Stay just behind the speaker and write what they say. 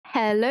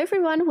Hello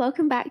everyone,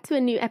 welcome back to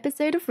a new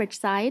episode of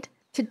Ridgeside.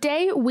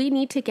 Today we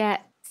need to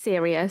get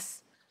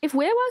serious. If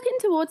we're working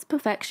towards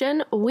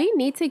perfection, we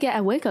need to get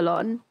a wiggle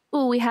on.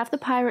 Oh, we have the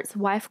pirate's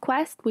wife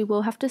quest. We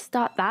will have to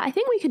start that. I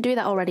think we could do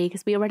that already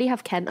because we already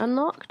have Kent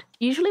unlocked.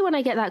 Usually when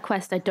I get that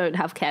quest, I don't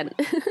have Kent.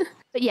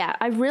 But yeah,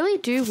 I really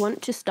do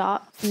want to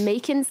start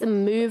making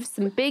some moves,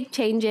 some big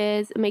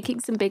changes,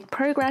 making some big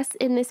progress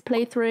in this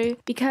playthrough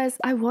because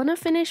I want to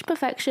finish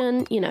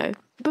perfection,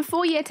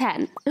 before year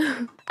 10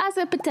 as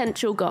a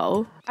potential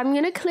goal. I'm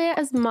going to clear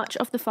as much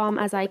of the farm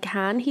as I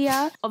can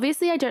here.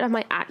 Obviously, I don't have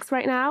my axe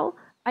right now.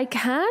 I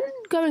can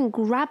go and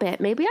grab it.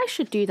 Maybe I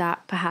should do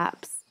that,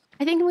 perhaps.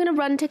 I think I'm going to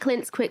run to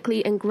Clint's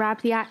quickly and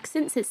grab the axe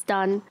since it's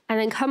done, and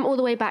then come all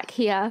the way back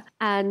here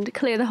and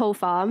clear the whole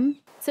farm.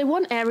 So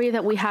one area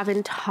that we have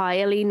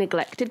entirely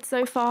neglected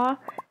so far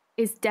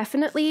is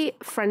definitely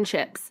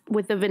friendships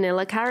with the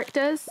vanilla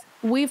characters.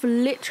 We've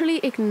literally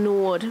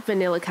ignored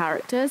vanilla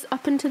characters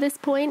up until this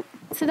point.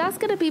 So that's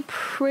going to be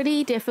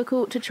pretty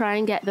difficult to try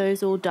and get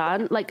those all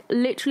done. Like,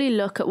 literally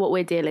look at what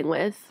we're dealing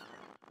with.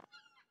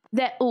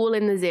 They're all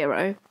in the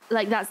 0.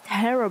 Like, that's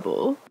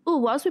terrible. Oh,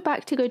 whilst we're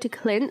back to go to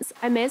Clint's,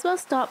 I may as well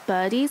start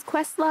Birdie's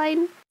quest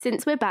line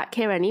since we're back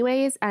here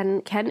anyways,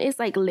 and Kent is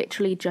like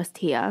literally just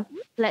here.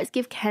 Let's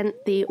give Kent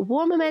the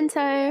war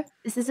memento.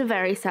 This is a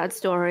very sad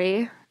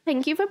story.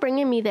 Thank you for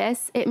bringing me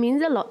this. It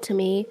means a lot to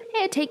me.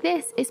 Here, take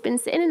this. It's been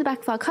sitting in the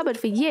back of our cupboard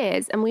for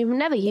years and we've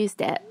never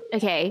used it.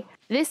 Okay,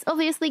 this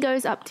obviously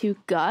goes up to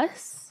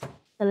Gus.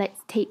 So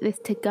let's take this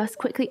to Gus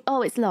quickly.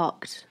 Oh, it's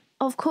locked.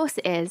 Of course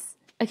it is.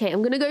 Okay,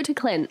 I'm gonna go to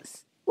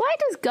Clint's. Why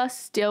does Gus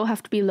still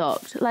have to be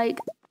locked? Like,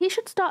 he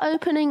should start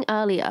opening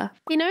earlier.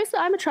 He knows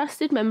that I'm a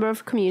trusted member of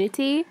the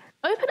community.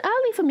 Open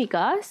early for me,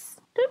 Gus.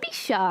 Don't be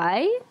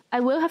shy. I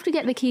will have to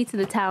get the key to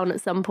the town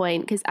at some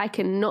point because I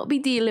cannot be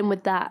dealing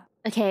with that.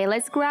 Okay,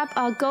 let's grab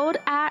our gold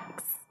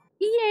axe.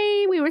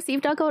 Yay, we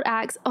received our gold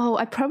axe. Oh,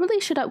 I probably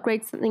should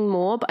upgrade something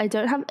more, but I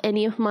don't have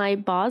any of my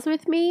bars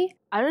with me.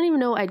 I don't even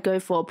know what I'd go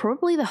for.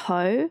 Probably the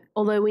hoe,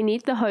 although we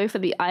need the hoe for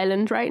the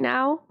island right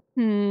now.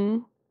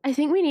 I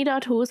think we need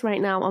our tools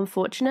right now,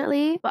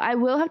 unfortunately, but I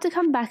will have to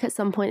come back at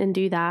some point and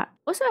do that.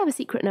 Also, I have a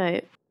secret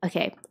note.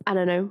 Okay, I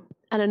don't know.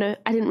 I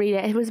didn't read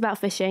it. It was about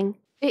fishing.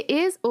 It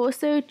is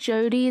also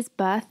Jodie's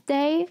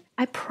birthday.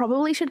 I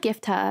probably should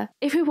gift her.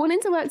 If we're wanting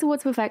to work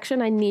towards perfection,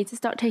 I need to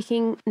start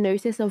taking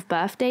notice of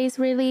birthdays,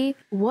 really.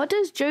 What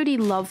does Jodie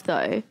love,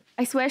 though?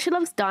 I swear she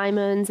loves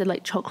diamonds and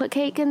like chocolate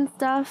cake and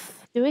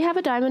stuff. Do we have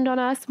a diamond on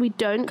us? We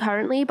don't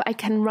currently, but I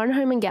can run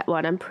home and get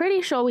one. I'm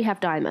pretty sure we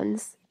have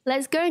diamonds.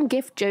 Let's go and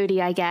gift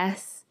Jodie, I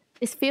guess.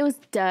 This feels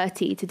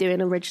dirty to do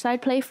in a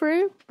Ridgeside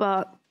playthrough,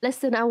 but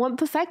listen, I want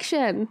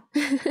perfection.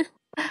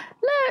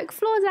 Look,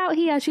 Floor's out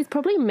here. She's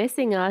probably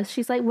missing us.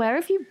 She's like, where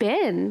have you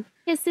been?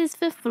 Kisses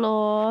for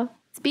Floor.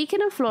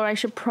 Speaking of Floor, I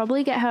should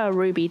probably get her a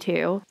ruby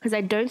too, because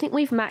I don't think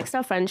we've maxed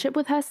our friendship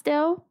with her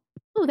still.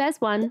 Oh, there's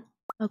one.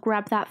 I'll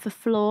grab that for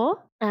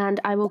Floor, and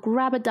I will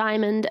grab a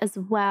diamond as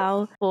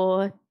well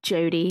for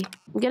Jodie.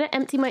 I'm going to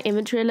empty my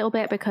inventory a little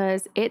bit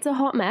because it's a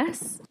hot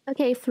mess.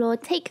 Okay, Floor,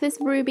 take this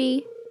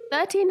ruby.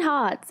 13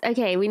 hearts.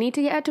 Okay, we need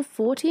to get her to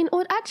 14,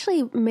 or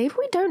actually, maybe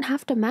we don't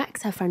have to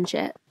max her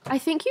friendship. I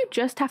think you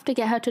just have to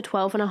get her to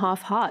 12.5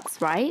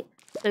 hearts, right?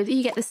 So that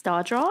you get the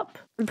star drop.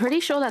 I'm pretty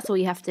sure that's all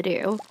you have to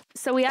do.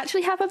 So we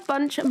actually have a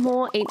bunch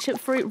more ancient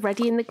fruit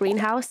ready in the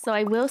greenhouse, so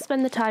I will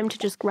spend the time to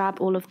just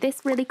grab all of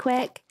this really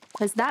quick,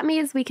 because that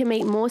means we can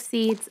make more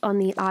seeds on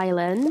the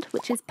island,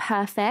 which is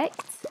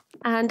perfect.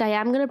 And I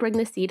am going to bring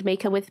the seed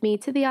maker with me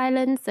to the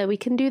island so we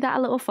can do that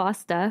a little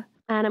faster.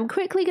 And I'm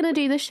quickly going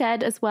to do the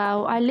shed as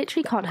well. I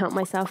literally can't help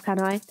myself, can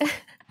I?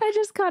 I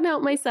just can't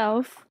help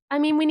myself. I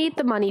mean, we need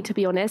the money, to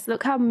be honest.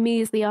 Look how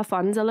measly our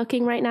funds are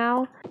looking right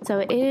now. So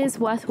it is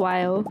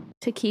worthwhile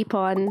to keep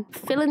on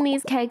filling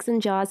these kegs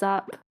and jars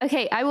up.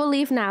 Okay, I will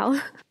leave now.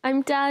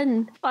 I'm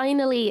done.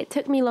 Finally, it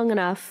took me long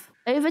enough.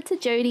 Over to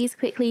Jodie's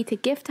quickly to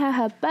gift her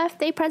her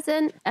birthday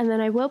present, and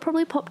then I will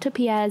probably pop to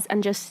Pierre's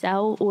and just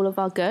sell all of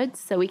our goods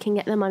so we can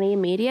get the money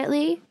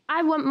immediately.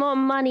 I want more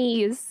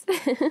monies.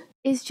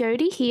 Is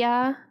Jodie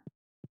here?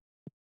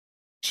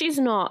 She's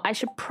not. I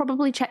should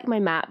probably check my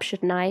map,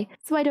 shouldn't I?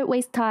 So I don't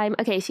waste time.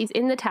 Okay, she's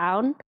in the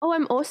town. Oh,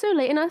 I'm also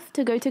late enough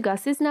to go to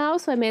Gus's now,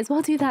 so I may as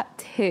well do that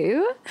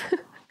too.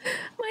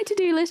 My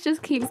to-do list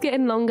just keeps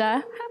getting longer.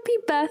 Happy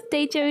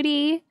birthday,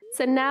 Jodie.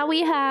 So now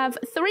we have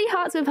 3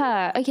 hearts with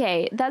her.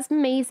 Okay, that's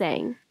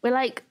amazing. We're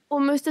like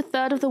almost a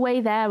third of the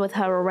way there with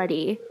her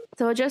already.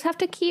 So I'll just have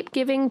to keep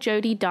giving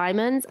Jodie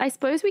diamonds. I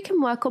suppose we can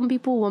work on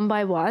people one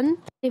by one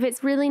if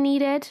it's really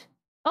needed.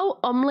 Oh,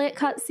 omelette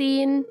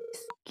cutscene.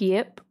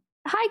 Skip.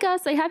 Hi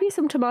Gus, I have you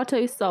some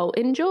tomato salt.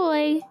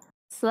 Enjoy.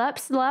 Slurp,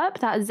 slurp.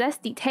 That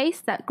zesty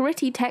taste, that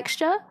gritty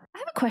texture. I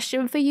have a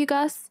question for you,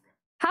 Gus.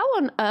 How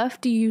on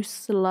earth do you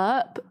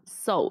slurp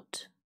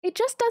salt? It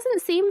just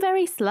doesn't seem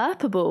very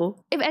slurpable.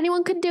 If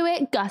anyone can do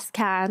it, Gus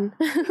can.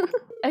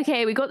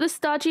 Okay, we got the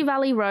Stardew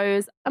Valley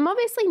Rose. I'm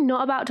obviously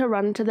not about to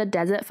run to the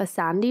desert for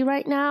Sandy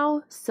right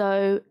now,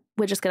 so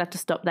we're just gonna have to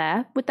stop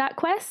there with that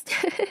quest.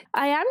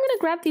 I am gonna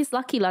grab these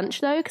lucky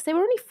lunch though, because they were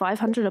only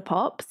 500 a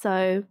pop,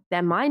 so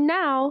they're mine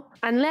now.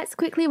 And let's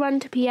quickly run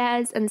to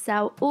Pierre's and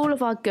sell all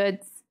of our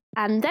goods.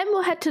 And then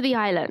we'll head to the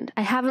island.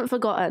 I haven't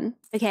forgotten.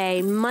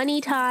 Okay,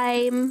 money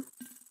time.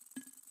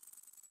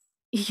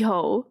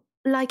 Yo,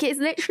 like it's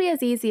literally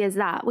as easy as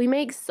that. We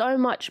make so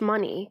much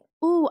money.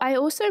 Ooh, I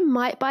also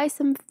might buy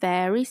some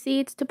fairy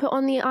seeds to put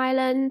on the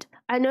island.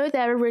 I know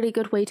they're a really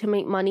good way to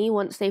make money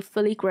once they've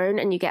fully grown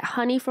and you get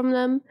honey from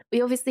them.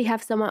 We obviously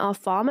have some at our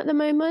farm at the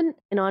moment,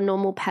 in our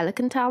normal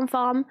Pelican Town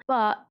farm,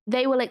 but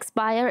they will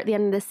expire at the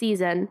end of the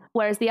season,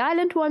 whereas the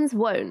island ones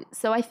won't.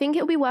 So I think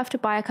it'll be worth to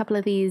buy a couple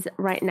of these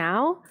right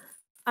now.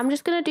 I'm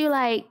just going to do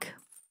like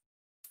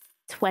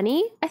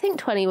 20. I think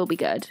 20 will be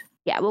good.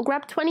 Yeah, we'll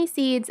grab 20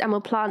 seeds and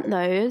we'll plant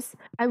those.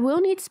 I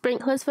will need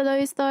sprinklers for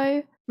those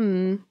though.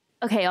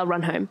 Okay, I'll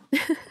run home.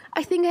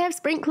 I think I have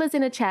sprinklers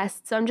in a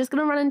chest, so I'm just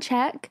going to run and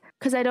check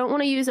because I don't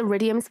want to use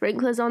iridium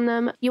sprinklers on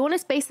them. You want to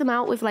space them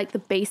out with like the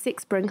basic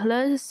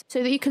sprinklers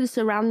so that you can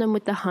surround them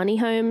with the honey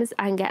homes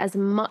and get as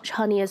much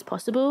honey as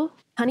possible.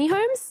 Honey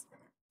homes?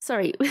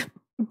 Sorry,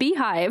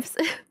 beehives.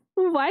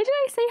 Why did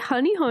I say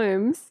honey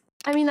homes?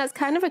 I mean, that's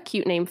kind of a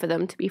cute name for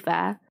them, to be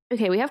fair.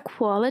 Okay, we have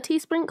quality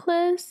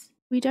sprinklers.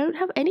 We don't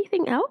have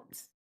anything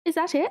else. Is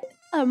that it?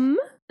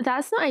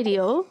 That's not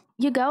ideal.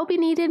 Your girl be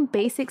needing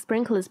basic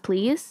sprinklers,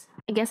 please.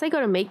 I guess I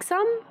gotta make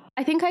some.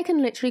 I think I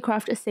can literally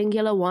craft a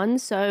singular one,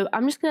 so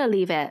I'm just gonna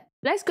leave it.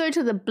 Let's go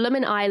to the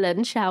bloomin'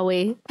 island, shall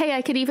we? Hey,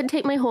 I could even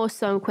take my horse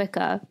so I'm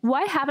quicker.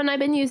 Why haven't I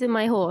been using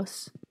my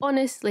horse?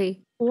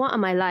 Honestly, what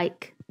am I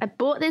like? I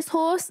bought this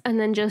horse and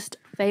then just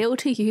fail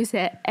to use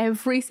it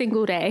every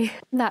single day.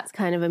 That's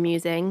kind of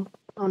amusing.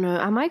 Oh no,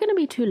 am I gonna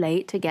be too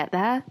late to get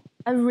there?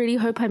 I really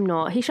hope I'm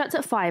not. He shuts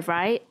at 5,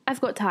 right? I've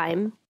got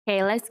time.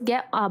 Okay, let's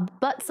get our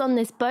butts on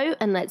this boat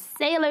and let's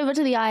sail over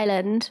to the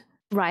island.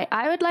 Right,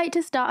 I would like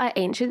to start our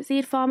ancient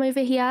seed farm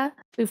over here.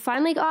 We've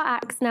finally got our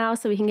axe now,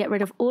 so we can get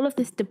rid of all of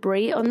this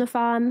debris on the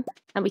farm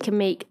and we can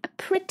make a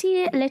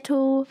pretty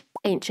little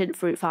ancient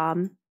fruit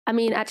farm. I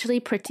mean, actually,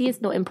 pretty is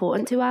not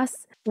important to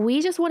us.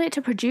 We just want it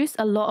to produce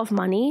a lot of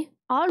money.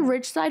 Our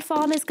Ridgeside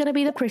farm is going to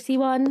be the pretty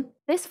one.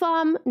 This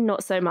farm,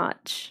 not so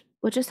much.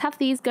 We'll just have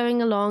these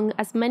going along,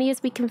 as many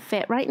as we can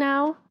fit right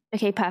now.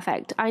 Okay,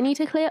 perfect. I need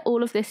to clear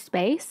all of this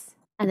space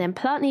and then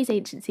plant these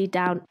ancient seed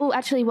down. Oh,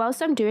 actually,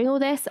 whilst I'm doing all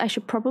this, I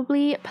should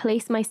probably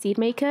place my seed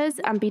makers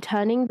and be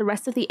turning the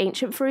rest of the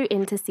ancient fruit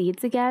into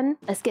seeds again.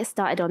 Let's get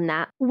started on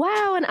that.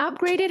 Wow, an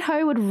upgraded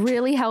hoe would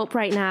really help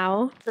right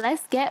now.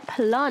 Let's get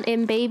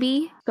planting,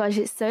 baby. Gosh,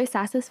 it's so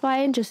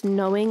satisfying just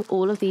knowing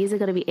all of these are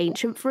going to be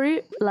ancient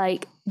fruit.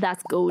 Like,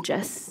 that's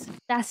gorgeous.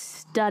 That's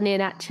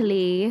stunning,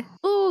 actually.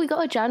 Oh, we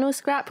got a journal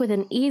scrap with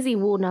an easy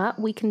walnut.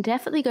 We can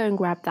definitely go and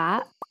grab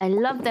that. I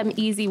love them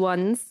easy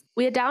ones.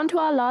 We are down to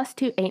our last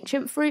 2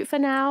 ancient fruit for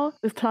now.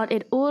 We've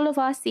planted all of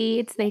our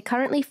seeds. They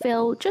currently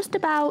fill just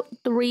about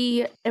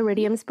 3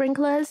 iridium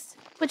sprinklers,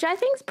 which I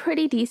think is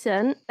pretty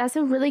decent. That's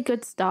a really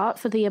good start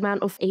for the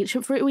amount of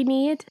ancient fruit we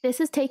need. This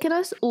has taken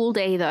us all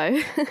day though.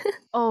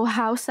 Oh,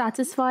 how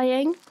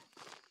satisfying.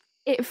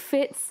 It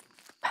fits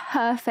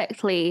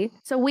perfectly.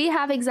 So we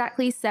have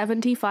exactly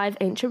 75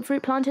 ancient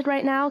fruit planted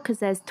right now because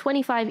there's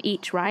 25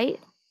 each,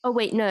 right? Oh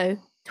wait, no,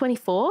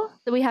 24?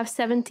 So we have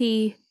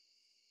 72?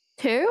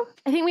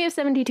 I think we have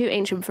 72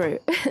 ancient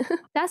fruit.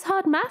 That's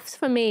hard maths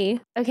for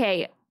me.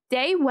 Okay,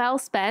 day well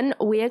spent.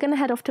 We are going to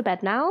head off to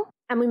bed now.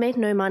 And we made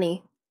no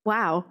money.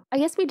 Wow. I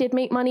guess we did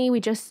make money. We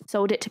just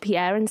sold it to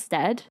Pierre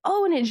instead.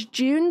 Oh, and it's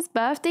June's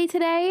birthday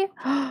today.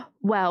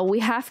 Well, we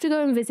have to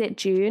go and visit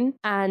June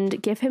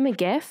and give him a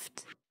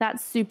gift.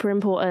 That's super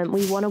important.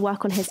 We want to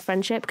work on his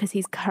friendship because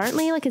he's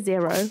currently like a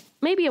 0,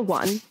 maybe a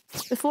 1.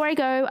 Before I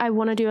go, I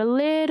want to do a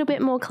little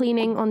bit more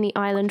cleaning on the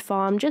island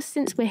farm just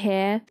since we're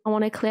here. I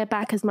want to clear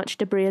back as much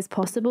debris as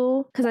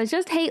possible because I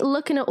just hate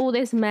looking at all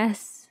this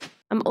mess.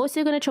 I'm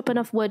also going to chop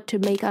enough wood to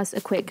make us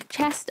a quick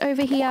chest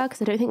over here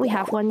because I don't think we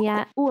have one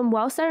yet. Oh, and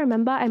whilst I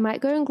remember, I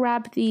might go and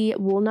grab the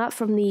walnut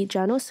from the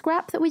journal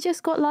scrap that we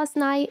just got last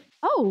night.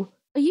 Oh,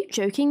 are you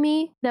joking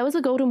me? There was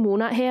a golden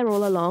walnut here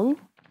all along.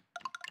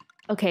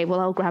 Okay, well,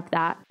 I'll grab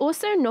that.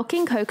 Also,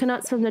 knocking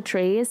coconuts from the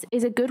trees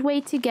is a good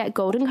way to get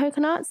golden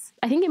coconuts.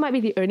 I think it might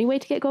be the only way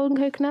to get golden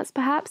coconuts,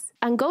 perhaps.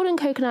 And golden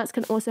coconuts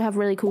can also have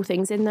really cool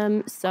things in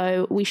them,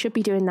 so we should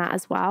be doing that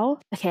as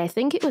well. Okay, I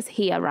think it was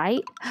here,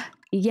 right?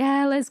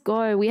 Yeah, let's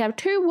go. We have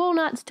 2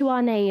 walnuts to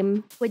our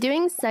name. We're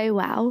doing so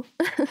well.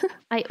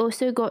 I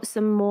also got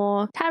some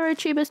more taro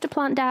tubers to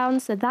plant down,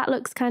 so that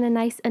looks kind of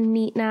nice and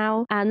neat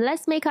now. And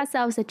let's make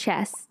ourselves a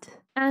chest.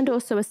 And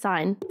also a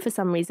sign for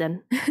some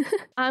reason.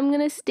 I'm going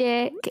to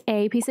stick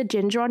a piece of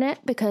ginger on it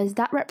because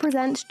that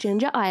represents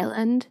Ginger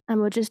Island. And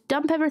we'll just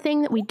dump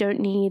everything that we don't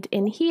need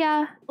in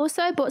here.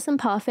 Also, I bought some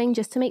parfing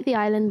just to make the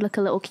island look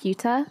a little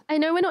cuter. I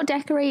know we're not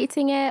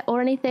decorating it or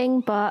anything,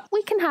 but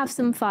we can have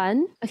some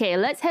fun. Okay,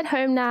 let's head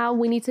home now.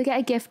 We need to get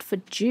a gift for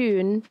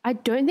June. I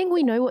don't think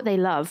we know what they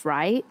love,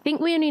 right? I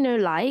think we only know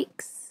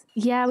likes.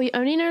 Yeah, we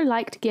only know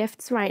liked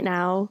gifts right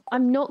now.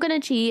 I'm not going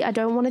to cheat. I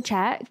don't want to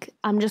check.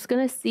 I'm just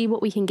going to see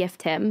what we can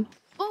gift him.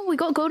 Oh, we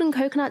got golden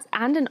coconuts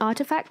and an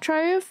artifact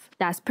trove.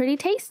 That's pretty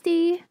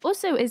tasty.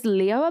 Also, is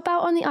Leo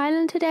about on the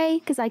island today?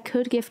 Because I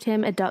could gift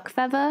him a duck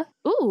feather.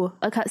 Ooh,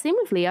 a cutscene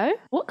with Leo.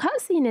 What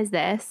cutscene is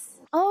this?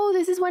 Oh,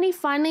 this is when he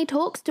finally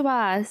talks to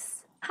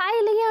us.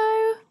 Hi,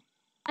 Leo.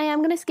 I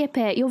am going to skip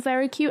it. You're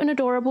very cute and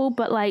adorable,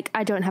 but like,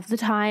 I don't have the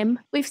time.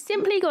 We've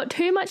simply got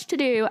too much to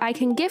do. I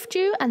can gift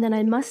you and then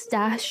I must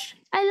dash.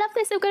 I love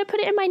this. I'm going to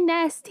put it in my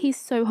nest. He's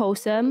so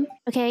wholesome.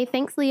 Okay,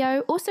 thanks,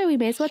 Leo. Also, we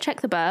may as well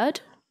check the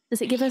bird.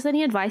 Does it give us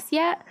any advice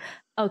yet?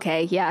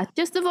 Okay, yeah,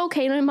 just the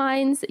volcano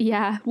mines.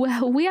 Yeah,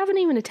 well, we haven't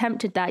even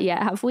attempted that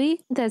yet, have we?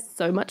 There's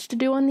so much to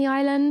do on the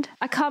island.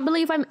 I can't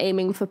believe I'm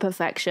aiming for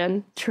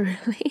perfection,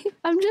 truly.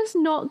 I'm just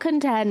not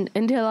content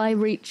until I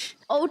reach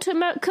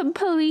ultimate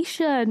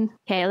completion.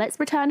 Okay, let's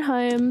return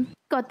home.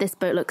 God, this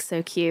boat looks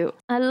so cute.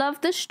 I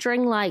love the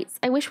string lights.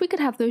 I wish we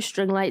could have those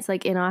string lights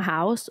like in our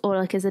house or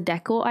like as a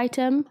decor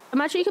item.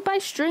 Imagine you could buy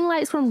string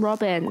lights from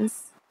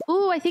Robin's.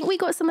 Ooh, I think we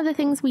got some of the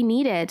things we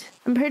needed.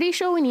 I'm pretty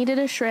sure we needed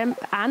a shrimp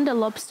and a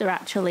lobster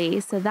actually,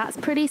 so that's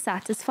pretty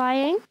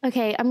satisfying.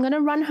 Okay, I'm gonna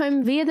run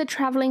home via the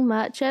traveling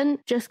merchant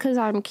just because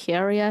I'm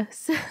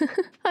curious.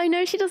 I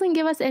know she doesn't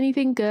give us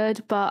anything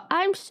good, but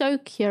I'm so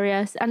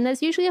curious, and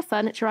there's usually a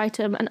furniture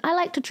item and I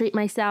like to treat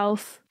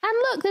myself. And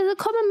look, there's a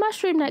common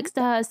mushroom next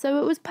to her,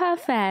 so it was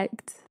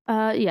perfect.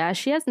 Yeah,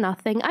 she has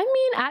nothing. I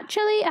mean,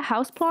 actually, a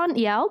houseplant,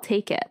 yeah, I'll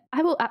take it.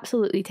 I will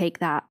absolutely take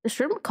that. The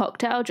shrimp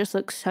cocktail just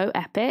looks so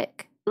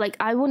epic. Like,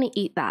 I want to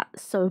eat that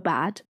so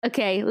bad.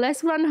 Okay,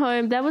 let's run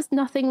home. There was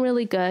nothing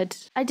really good.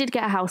 I did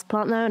get a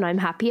houseplant though, and I'm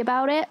happy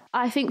about it.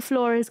 I think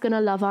Flora's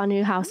gonna love our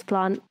new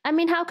houseplant. I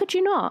mean, how could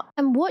you not?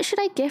 And what should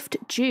I gift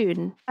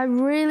June? I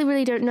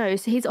really don't know.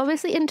 So he's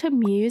obviously into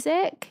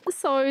music,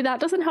 so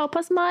that doesn't help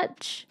us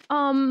much.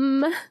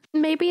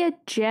 Maybe a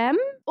gem?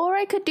 Or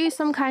I could do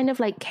some kind of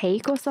like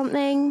cake or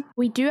something.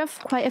 We do have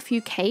quite a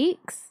few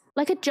cakes.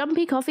 Like a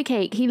jumpy coffee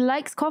cake. He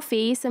likes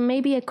coffee, so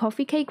maybe a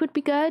coffee cake would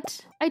be good.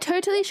 I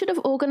totally should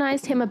have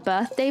organized him a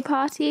birthday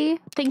party.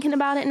 Thinking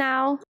about it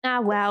now.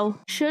 Ah,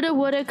 well. Shoulda,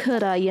 woulda,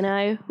 coulda, you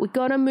know. We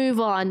gotta move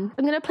on.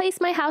 I'm gonna place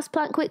my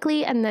houseplant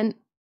quickly and then...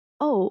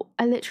 Oh,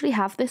 I literally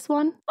have this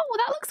one. Oh,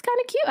 that looks kind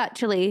of cute,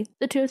 actually.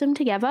 The two of them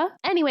together.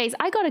 Anyways,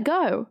 I gotta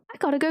go. I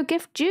gotta go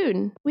gift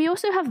June. We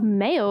also have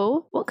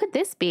mail. What could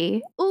this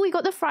be? Oh, we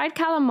got the fried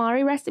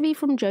calamari recipe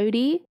from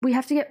Jody. We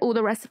have to get all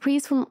the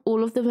recipes from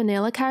all of the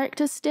vanilla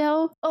characters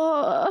still.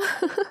 Oh,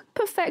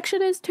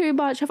 perfection is too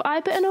much. Have I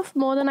bitten off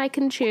more than I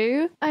can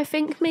chew? I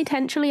think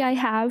potentially I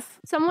have.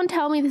 Someone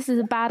tell me this is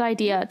a bad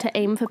idea to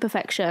aim for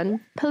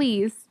perfection.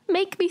 Please,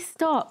 make me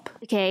stop.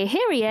 Okay,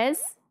 here he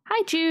is.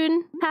 Hi,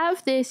 June.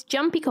 Have this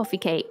jumpy coffee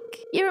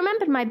cake. You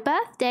remembered my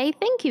birthday.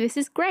 Thank you. This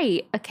is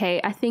great.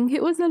 Okay, I think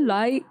it was a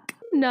like.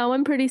 No,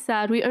 I'm pretty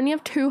sad. We only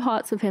have 2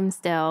 hearts with him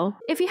still.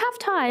 If you have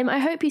time, I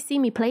hope you see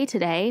me play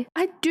today.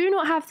 I do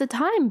not have the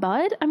time,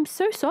 bud. I'm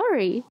so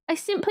sorry. I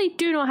simply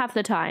do not have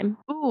the time.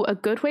 Ooh, a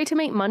good way to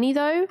make money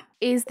though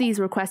is these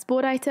request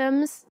board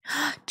items.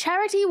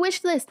 Charity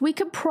wish list. We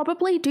could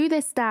probably do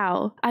this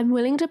now. I'm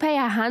willing to pay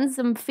a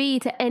handsome fee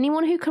to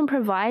anyone who can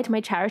provide my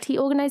charity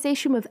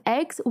organization with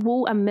eggs,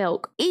 wool, and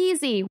milk.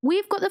 Easy.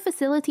 We've got the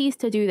facilities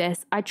to do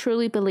this. I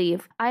truly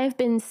believe. I have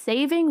been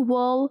saving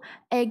wool,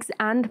 eggs,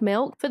 and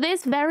milk for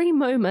this very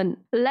moment.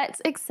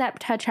 Let's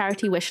accept her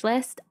charity wish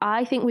list.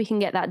 I think we can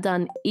get that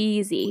done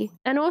easy.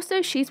 And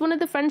also, she's one of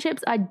the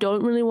friendships I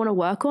don't really want to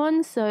work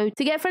on. So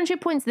to get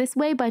friendship points this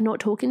way by not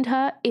talking to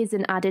her is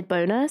an added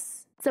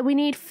bonus. So we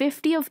need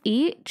 50 of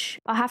each.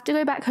 I'll have to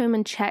go back home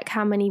and check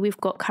how many we've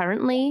got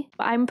currently,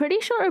 but I'm pretty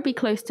sure it'll be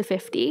close to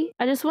 50.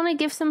 I just want to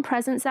give some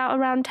presents out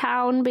around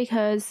town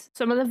because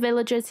some of the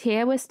villagers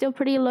here we're still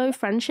pretty low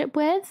friendship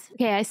with.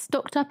 Okay, I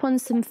stocked up on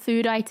some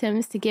food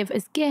items to give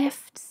as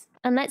gifts.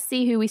 And let's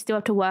see who we still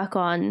have to work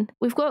on.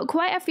 We've got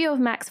quite a few of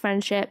max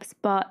friendships,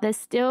 but there's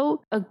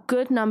still a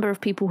good number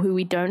of people who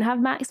we don't have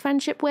max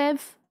friendship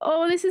with.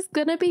 Oh, this is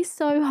gonna be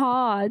so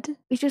hard.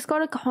 We just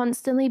gotta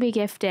constantly be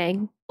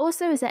gifting.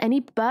 Also, is there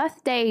any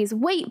birthdays?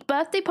 Wait,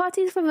 birthday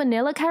parties for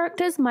vanilla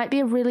characters might be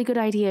a really good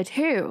idea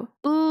too.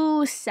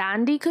 Ooh,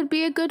 Sandy could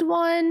be a good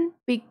one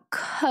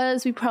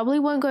because we probably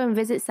won't go and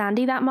visit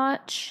Sandy that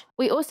much.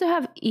 We also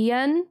have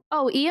Ian.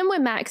 Oh, Ian we're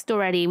maxed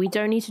already. We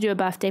don't need to do a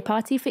birthday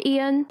party for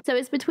Ian. So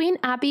it's between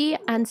Abby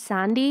and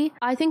Sandy.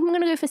 I think I'm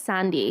gonna go for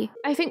Sandy.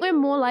 I think we're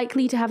more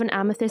likely to have an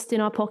amethyst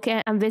in our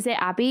pocket and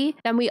visit Abby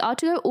than we are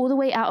to go all the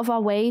way out of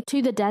our way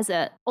to the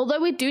desert.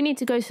 Although we do need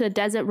to go to the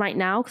desert right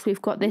now because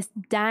we've got this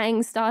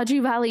dang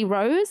Stardew Valley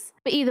rose.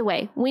 But either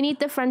way, we need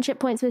the friendship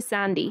points with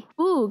Sandy.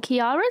 Ooh,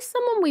 Kiara's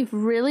someone we've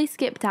really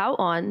skipped out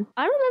on.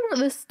 I remember at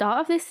the start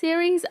of this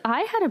series,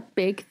 I had a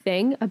big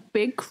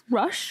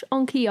crush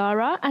on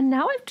Kiara, and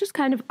now I've just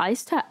kind of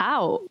iced her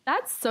out.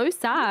 That's so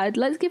sad.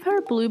 Let's give her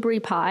a blueberry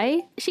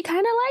pie. She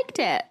kind of liked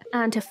it.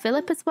 And to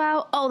Philip as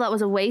well. Oh, that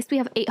was a waste. We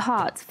have 8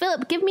 hearts.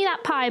 Philip, give me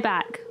that pie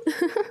back.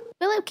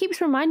 Philip keeps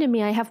reminding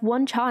me I have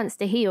one chance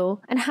to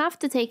heal and have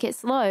to take it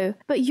slow.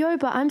 But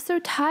I'm so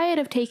tired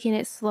of taking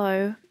it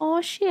slow.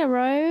 Oh,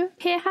 Shiro.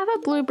 Here, have a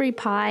blueberry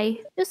pie.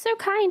 You're so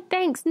kind,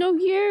 thanks. No,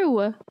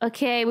 you.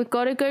 Okay, we've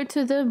got to go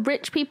to the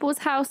rich people's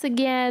house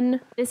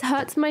again. This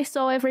hurts my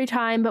soul every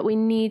time, but we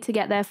need to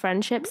get their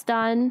friendships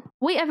done.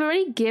 Wait, I've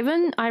already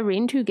given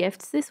Irene 2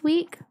 gifts this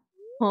week.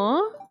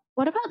 Huh?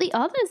 What about the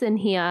others in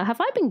here? Have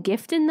I been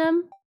gifting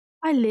them?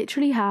 I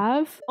literally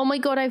have. Oh my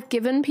god, I've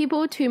given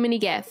people too many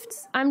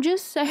gifts. I'm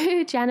just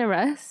so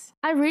generous.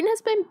 Irene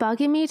has been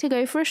bugging me to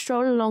go for a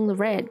stroll along the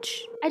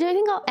ridge. I don't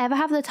think I'll ever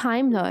have the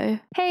time though.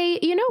 Hey,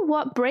 you know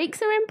what?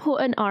 Breaks are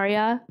important,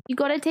 Arya. You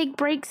gotta take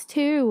breaks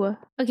too.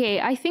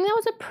 Okay, I think that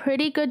was a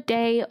pretty good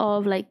day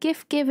of like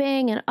gift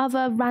giving and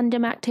other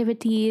random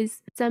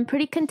activities. So I'm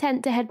pretty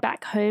content to head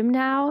back home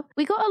now.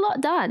 We got a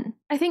lot done.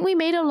 I think we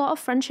made a lot of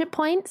friendship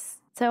points.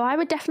 So I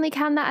would definitely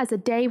count that as a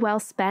day well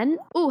spent.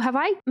 Oh, have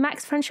I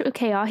maxed friendship with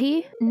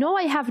Keahi? No,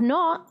 I have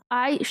not.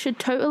 I should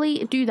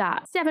totally do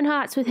that. 7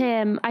 hearts with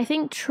him. I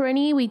think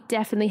Trini we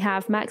definitely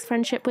have max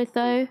friendship with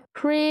though.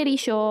 Pretty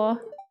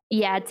sure.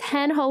 Yeah,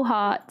 10 whole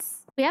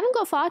hearts. We haven't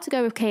got far to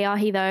go with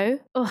Keahi though.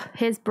 Oh,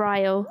 here's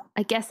Bryle.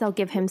 I guess I'll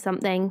give him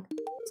something.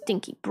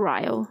 Stinky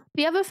Bryle.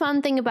 The other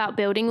fun thing about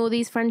building all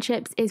these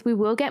friendships is we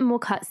will get more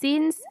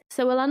cutscenes,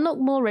 so we'll unlock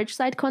more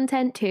Ridgeside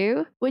content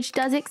too, which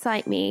does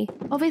excite me.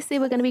 Obviously,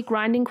 we're going to be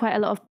grinding quite a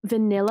lot of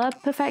vanilla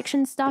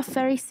perfection stuff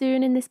very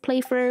soon in this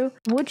playthrough.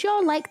 Would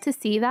y'all like to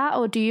see that,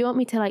 or do you want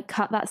me to like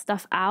cut that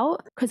stuff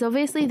out? Because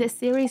obviously this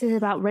series is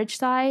about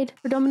Ridgeside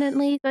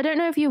predominantly, so I don't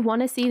know if you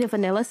want to see the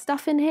vanilla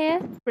stuff in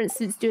here. For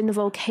instance, doing the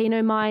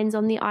volcano mines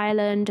on the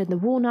island and the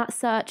walnut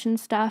search and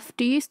stuff.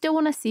 Do you still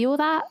want to see all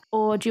that,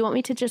 or do you want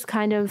me to just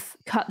kind of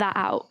cut that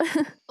out?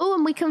 Oh,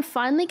 and we can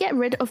finally get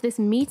rid of this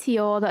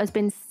meteor that has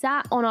been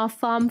sat on our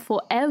farm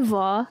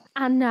forever,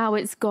 and now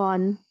it's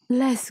gone.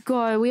 Let's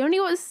go. We only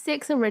got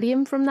 6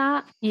 iridium from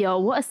that. Yo,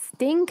 what a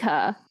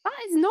stinker. That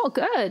is not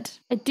good.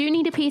 I do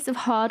need a piece of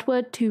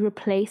hardwood to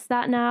replace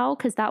that now,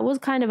 because that was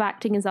kind of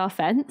acting as our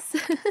fence.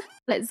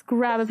 Let's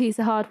grab a piece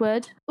of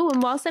hardwood. Oh,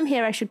 and whilst I'm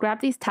here, I should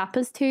grab these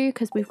tappers too,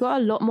 because we've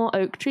got a lot more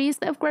oak trees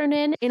that have grown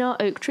in our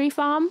oak tree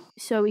farm.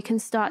 So we can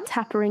start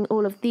tappering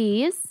all of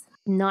these.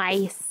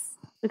 Nice.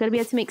 We're going to be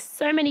able to make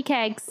so many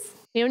kegs.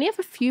 We only have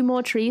a few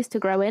more trees to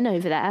grow in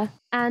over there.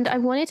 And I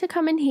wanted to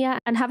come in here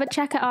and have a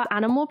check at our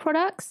animal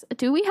products.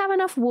 Do we have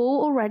enough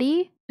wool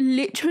already?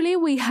 Literally,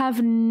 we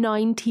have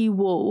 90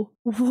 wool.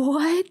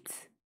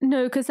 What?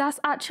 No, because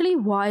that's actually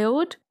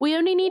wild. We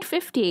only need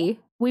 50.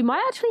 We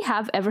might actually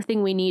have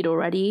everything we need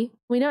already.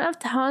 We don't have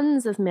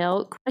tons of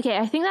milk. Okay,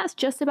 I think that's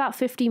just about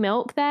 50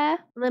 milk there.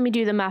 Let me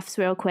do the maths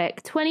real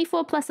quick.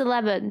 24 plus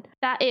 11.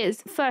 That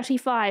is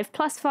 35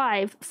 plus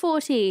 5,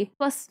 40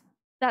 plus...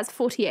 That's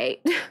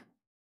 48.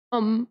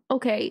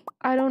 Okay,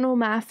 I don't know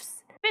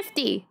maths.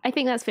 50. I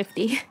think that's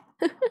 50.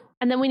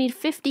 And then we need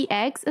 50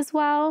 eggs as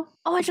well.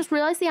 Oh, I just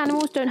realized the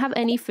animals don't have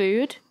any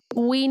food.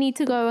 We need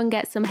to go and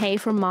get some hay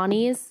from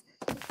Marnie's.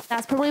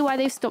 That's probably why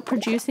they've stopped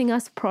producing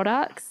us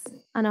products.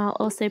 And I'll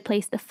also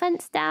place the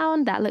fence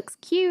down. That looks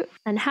cute.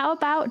 And how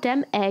about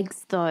them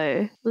eggs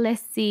though?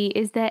 Let's see.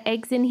 Is there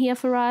eggs in here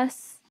for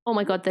us? Oh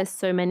my god, there's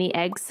so many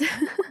eggs.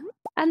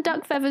 And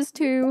duck feathers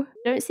too.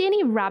 Don't see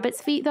any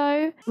rabbit's feet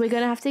though. We're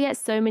gonna have to get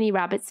so many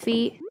rabbit's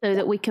feet so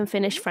that we can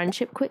finish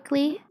friendship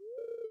quickly.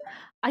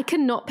 I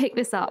cannot pick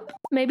this up.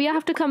 Maybe I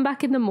have to come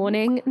back in the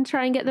morning and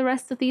try and get the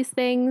rest of these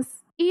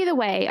things. Either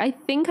way, I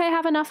think I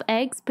have enough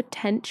eggs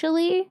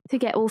potentially to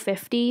get all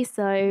 50,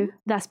 so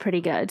that's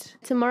pretty good.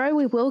 Tomorrow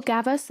we will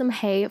gather some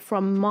hay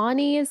from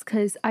Marnie's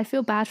because I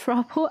feel bad for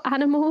our poor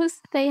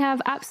animals. They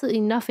have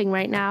absolutely nothing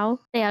right now.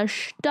 They are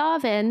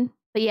starving.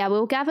 But yeah,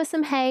 we'll gather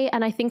some hay,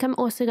 and I think I'm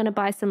also going to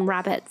buy some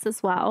rabbits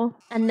as well.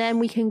 And then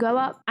we can go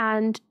up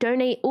and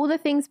donate all the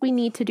things we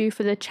need to do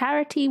for the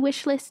charity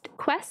wishlist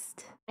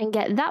quest and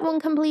get that one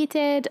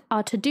completed.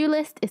 Our to-do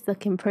list is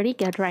looking pretty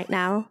good right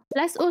now.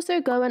 Let's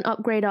also go and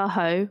upgrade our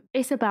hoe.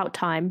 It's about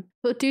time.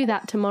 We'll do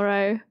that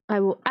tomorrow. I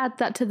will add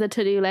that to the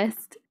to-do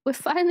list. We're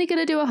finally going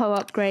to do a hoe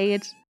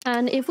upgrade.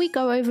 And if we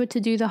go over to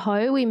do the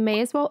hoe, we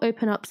may as well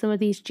open up some of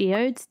these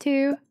geodes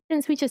too,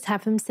 since we just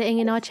have them sitting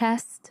in our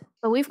chest.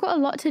 But we've got a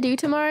lot to do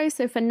tomorrow,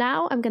 so for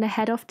now, I'm going to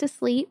head off to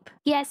sleep,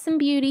 get some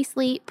beauty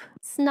sleep,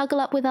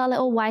 snuggle up with our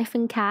little wife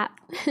and cat,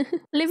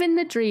 living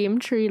the dream,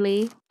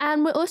 truly.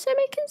 And we're also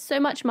making so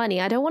much money.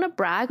 I don't want to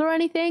brag or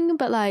anything,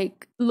 but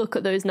like, look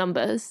at those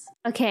numbers.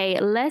 Okay,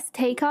 let's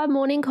take our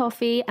morning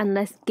coffee and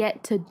let's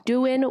get to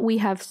doing. We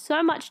have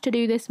so much to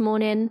do this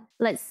morning.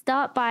 Let's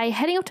start by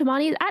heading up to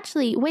Marnie's.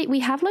 Actually, wait, we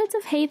have loads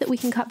of hay that we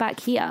can cut back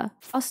here.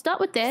 I'll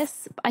start with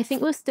this. I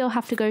think we'll still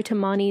have to go to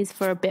Marnie's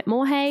for a bit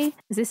more hay.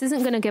 This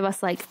isn't going to give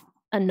us like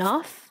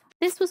enough.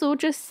 This was all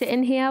just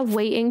sitting here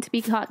waiting to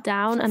be cut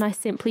down and I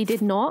simply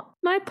did not.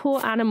 My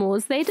poor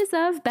animals, they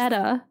deserve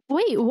better.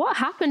 Wait, what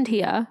happened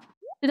here?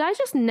 Did I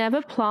just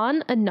never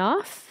plant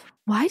enough?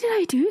 Why did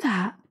I do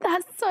that?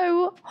 That's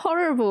so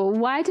horrible.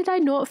 Why did I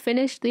not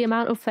finish the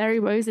amount of fairy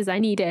roses I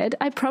needed?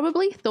 I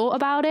probably thought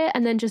about it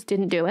and then just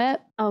didn't do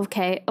it.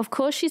 Okay, of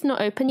course she's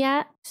not open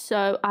yet,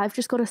 so I've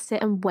just got to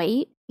sit and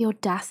wait. The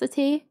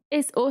audacity.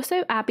 It's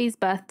also Abby's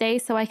birthday,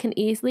 so I can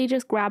easily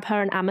just grab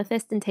her an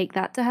amethyst and take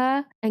that to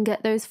her and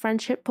get those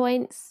friendship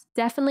points.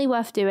 Definitely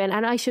worth doing,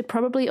 and I should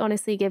probably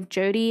honestly give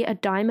Jodie a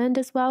diamond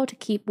as well to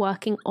keep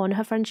working on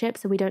her friendship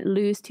so we don't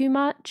lose too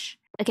much.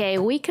 Okay,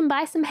 we can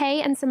buy some hay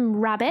and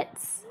some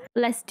rabbits.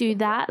 Let's do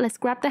that. Let's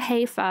grab the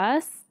hay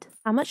first.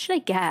 How much should I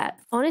get?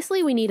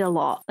 Honestly, we need a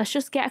lot. Let's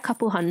just get a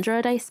couple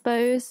hundred, I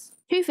suppose.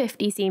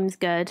 250 seems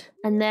good.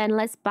 And then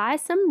let's buy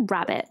some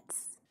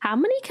rabbits. How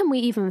many can we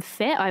even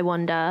fit, I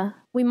wonder?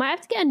 We might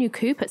have to get a new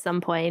coop at some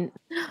point.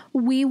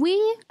 Wee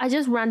Wee? I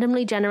just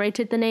randomly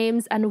generated the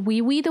names, and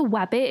Wee Wee the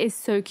Wabbit is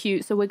so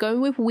cute. So we're going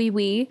with Wee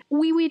Wee.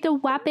 Wee Wee the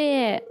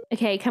Wabbit.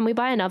 Okay, can we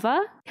buy another?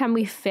 Can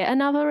we fit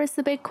another is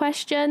the big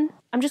question.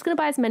 I'm just going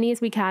to buy as many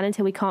as we can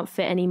until we can't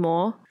fit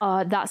anymore.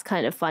 That's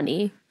kind of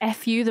funny.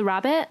 FU the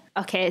rabbit?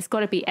 Okay, it's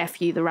got to be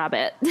FU the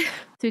rabbit. So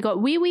we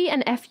got Wee Wee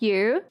and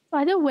FU.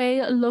 By the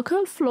way, look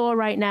at Floor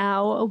right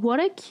now. What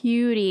a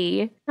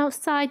cutie.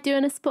 Outside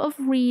doing a spot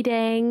of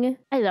reading.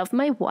 I love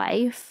my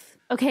wife.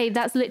 Okay,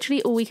 that's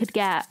literally all we could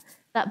get.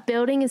 That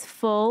building is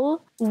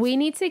full. We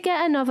need to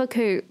get another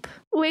coop.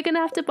 We're going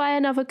to have to buy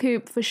another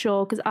coop for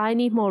sure because I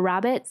need more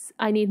rabbits.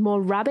 I need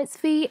more rabbit's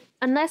feet.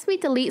 Unless we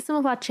delete some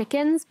of our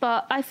chickens,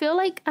 but I feel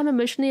like I'm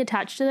emotionally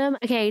attached to them.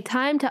 Okay,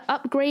 time to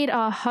upgrade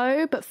our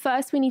hoe, but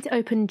first we need to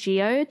open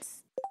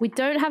geodes. We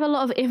don't have a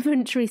lot of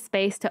inventory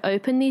space to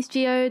open these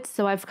geodes,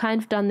 so I've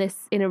kind of done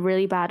this in a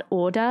really bad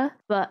order.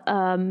 But,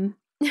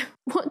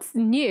 what's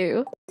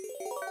new?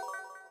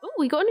 Oh,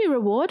 we got a new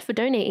reward for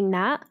donating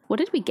that. What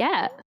did we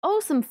get? Oh,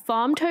 some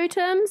farm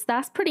totems.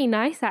 That's pretty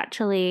nice,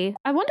 actually.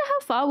 I wonder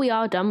how far we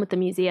are done with the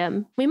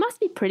museum. We must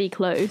be pretty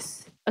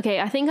close. Okay,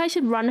 I think I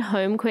should run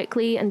home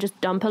quickly and just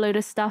dump a load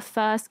of stuff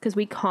first because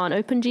we can't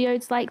open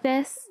geodes like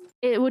this.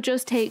 It will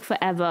just take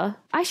forever.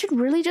 I should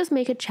really just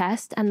make a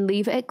chest and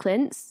leave it at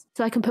Clint's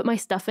so I can put my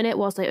stuff in it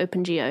whilst I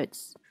open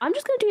geodes. I'm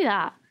just going to do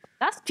that.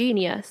 That's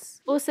genius.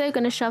 Also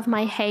gonna shove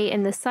my hay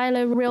in the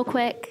silo real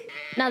quick.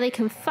 Now they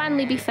can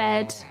finally be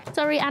fed.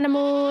 Sorry,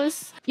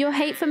 animals. Your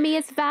hate for me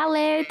is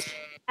valid.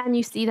 And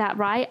you see that,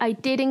 right? I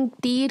did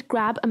indeed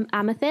grab an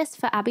amethyst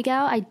for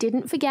Abigail. I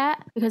didn't forget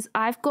because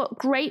I've got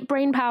great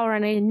brain power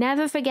and I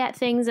never forget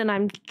things and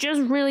I'm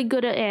just really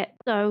good at it.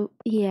 So,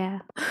 yeah.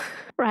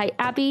 Right,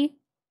 Abby.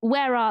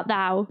 Where art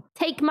thou?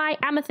 Take my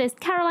amethyst.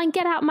 Caroline,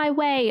 get out my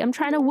way. I'm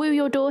trying to woo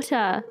your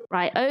daughter.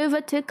 Right, over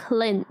to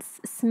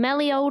Clint's.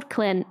 Smelly old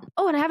Clint.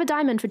 Oh, and I have a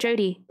diamond for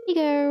Jodie. Here you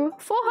go.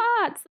 4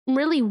 hearts. I'm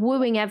really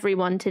wooing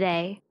everyone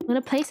today. I'm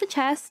going to place a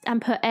chest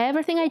and put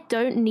everything I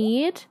don't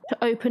need to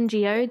open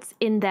geodes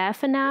in there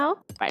for now.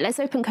 Right,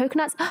 let's open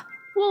coconuts.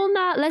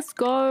 Walnut, let's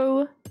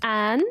go.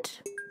 And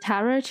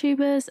taro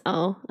tubers.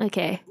 Oh,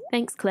 okay.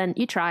 Thanks, Clint.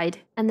 You tried.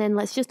 And then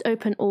let's just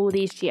open all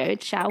these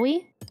geodes, shall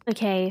we?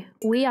 Okay,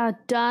 we are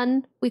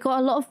done. We got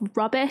a lot of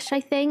rubbish,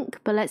 I think,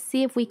 but let's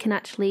see if we can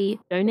actually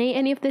donate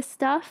any of this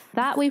stuff.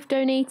 That we've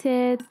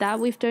donated, that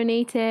we've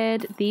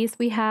donated, these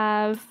we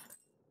have,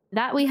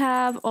 that we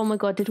have. Oh my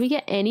god, did we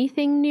get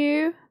anything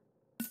new?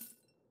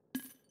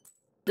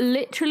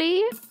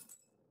 Literally,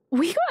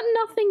 we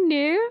got nothing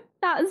new.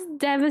 That's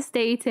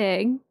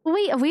devastating.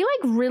 Wait, are we like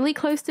really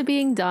close to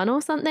being done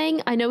or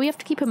something? I know we have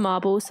to keep a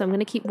marble, so I'm going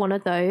to keep one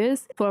of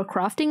those for a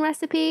crafting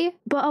recipe.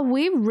 But are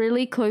we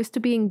really close to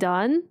being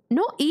done?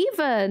 Not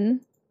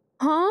even.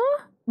 Huh?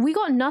 We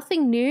got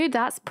nothing new?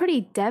 That's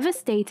pretty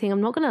devastating,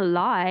 I'm not going to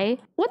lie.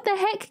 What the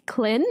heck,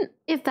 Clint?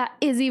 If that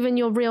is even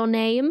your real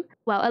name.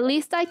 Well, at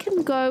least I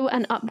can go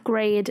and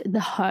upgrade the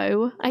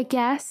hoe, I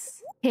guess.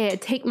 Here,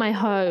 take my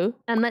hoe.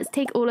 And let's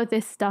take all of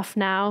this stuff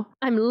now.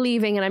 I'm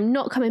leaving and I'm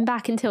not coming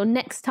back until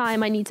next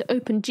time I need to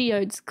open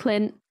geodes,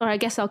 Clint. Or I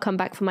guess I'll come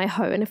back for my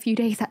hoe in a few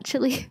days,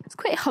 actually. It's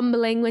quite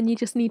humbling when you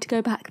just need to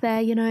go back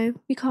there, you know?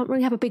 You can't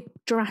really have a big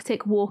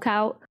dramatic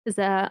walkout.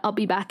 Because I'll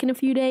be back in a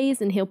few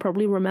days and he'll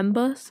probably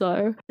remember.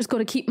 So just got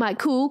to keep my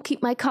cool,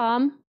 keep my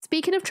calm.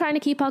 Speaking of trying to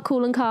keep our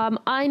cool and calm,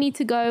 I need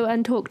to go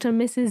and talk to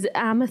Mrs.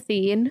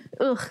 Amathine.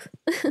 Ugh.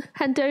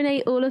 And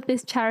donate all of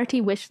this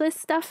charity wishlist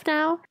stuff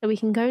now. So we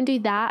can go and do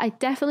that. I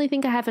definitely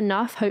think I have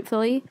enough,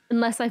 hopefully.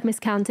 Unless I've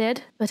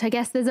miscounted. But I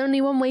guess there's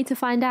only one way to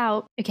find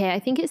out. Okay, I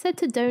think it said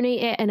to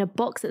donate it in a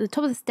box at the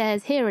top of the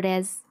stairs. Here it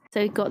is.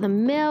 So we got the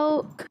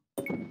milk.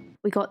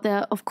 We got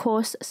the, of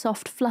course,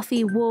 soft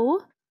fluffy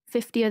wool.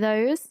 50 of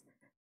those.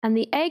 And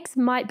the eggs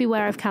might be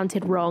where I've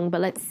counted wrong,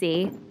 but let's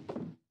see.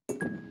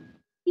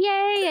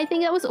 Yay, I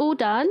think that was all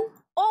done.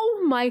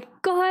 Oh my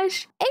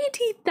gosh,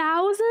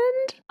 80,000?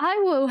 I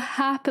will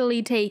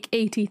happily take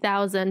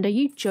 80,000. Are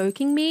you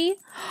joking me?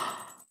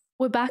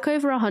 We're back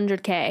over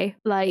 100k.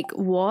 Like,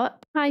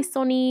 what? Hi,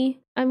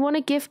 Sonny. I want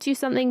to gift you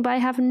something, but I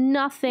have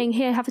nothing.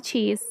 Here, have a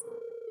cheese.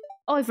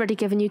 Oh, I've already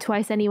given you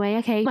twice anyway.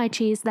 Okay, my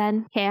cheese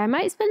then. Okay, I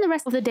might spend the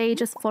rest of the day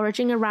just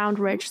foraging around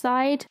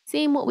Ridgeside,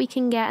 seeing what we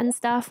can get and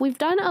stuff. We've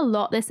done a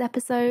lot this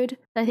episode.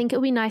 I think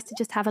it'll be nice to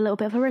just have a little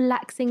bit of a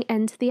relaxing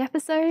end to the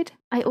episode.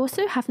 I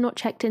also have not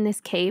checked in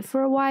this cave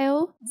for a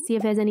while. See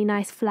if there's any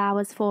nice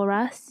flowers for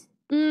us.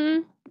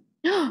 A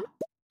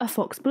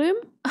foxbloom?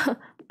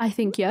 I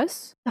think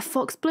yes. A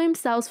foxbloom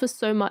sells for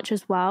so much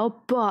as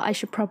well, but I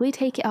should probably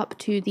take it up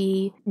to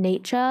the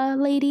nature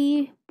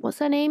lady. What's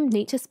her name?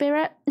 Nature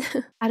spirit?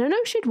 I don't know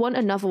if she'd want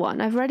another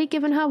one. I've already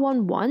given her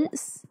one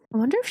once. I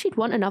wonder if she'd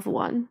want another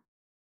one.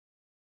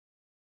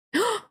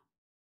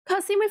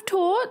 Cutscene with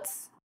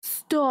Torts?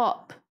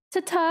 Stop. To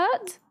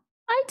Turt?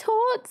 Hi,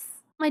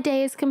 Torts. My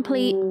day is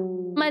complete.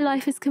 My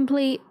life is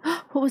complete.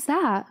 What was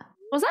that?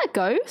 Was that a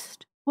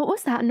ghost? What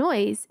was that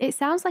noise? It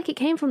sounds like it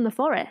came from the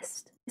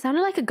forest. It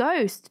sounded like a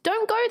ghost.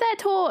 Don't go there,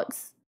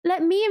 Torts.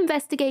 Let me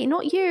investigate,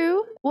 not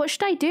you. What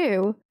should I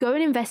do? Go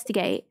and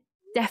investigate.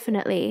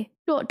 Definitely. ...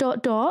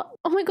 Oh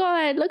my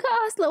god, look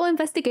at us, little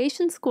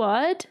investigation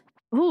squad.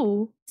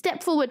 Ooh.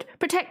 Step forward.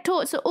 Protect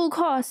Torts at all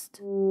cost.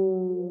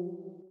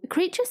 The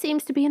creature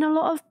seems to be in a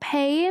lot of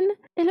pain.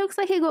 It looks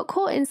like it got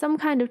caught in some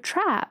kind of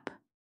trap.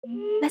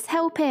 Let's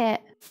help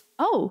it.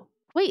 Oh,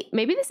 wait,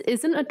 maybe this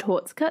isn't a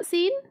Torts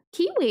cutscene?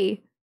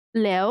 Kiwi.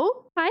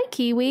 Lil? Hi,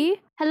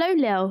 Kiwi. Hello,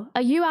 Lil.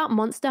 Are you out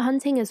monster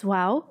hunting as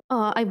well?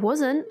 I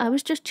wasn't. I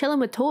was just chilling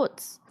with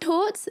Torts.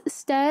 Torts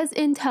stares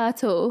in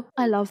turtle.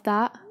 I love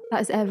that. That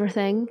is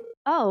everything.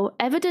 Oh,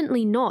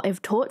 evidently not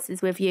if Torts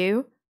is with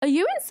you. Are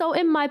you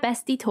insulting my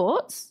bestie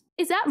Torts?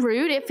 Is that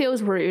rude? It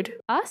feels rude.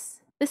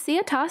 Us? The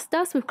seer tasked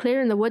us with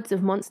clearing the woods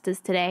of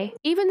monsters today.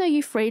 Even though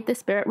you freed the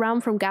spirit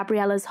realm from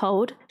Gabriella's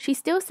hold, she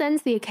still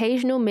sends the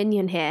occasional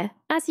minion here,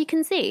 as you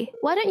can see.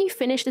 Why don't you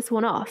finish this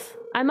one off?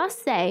 I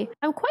must say,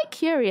 I'm quite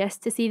curious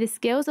to see the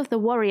skills of the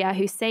warrior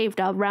who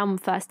saved our realm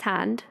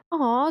firsthand.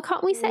 Aw,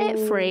 can't we set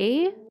it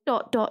free? ...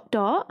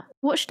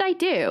 What should I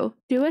do?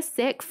 Do a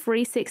sick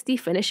 360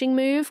 finishing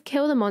move,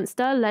 kill the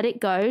monster, let it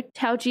go,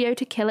 tell Geo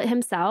to kill it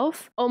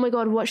himself? Oh my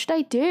god, what should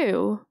I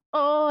do?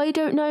 Oh, I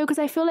don't know, because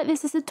I feel like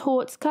this is a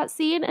Torts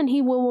cutscene and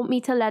he will want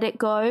me to let it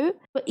go.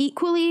 But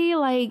equally,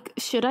 like,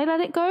 should I let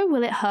it go?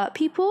 Will it hurt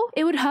people?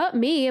 It would hurt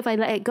me if I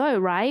let it go,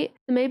 right?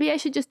 So maybe I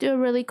should just do a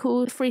really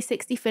cool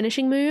 360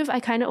 finishing move.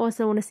 I kind of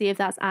also want to see if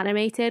that's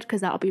animated,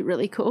 because that'll be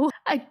really cool.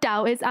 I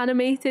doubt it's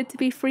animated to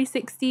be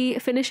 360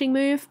 finishing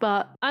move,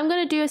 but I'm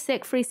going to do a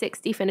sick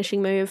 360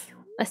 finishing move.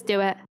 Let's do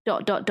it. ...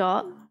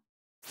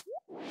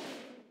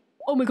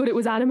 Oh my god, it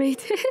was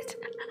animated.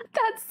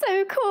 That's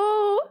so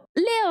cool.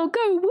 Lil,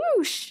 go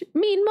whoosh.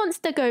 Mean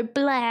monster, go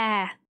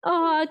blah.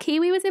 Oh,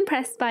 Kiwi was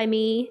impressed by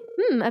me.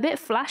 A bit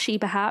flashy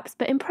perhaps,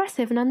 but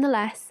impressive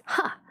nonetheless.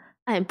 Ha,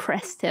 I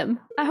impressed him.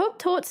 I hope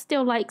Torts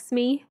still likes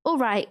me. All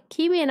right,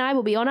 Kiwi and I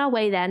will be on our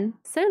way then.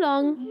 So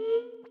long.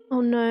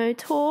 Oh no,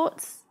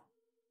 Torts.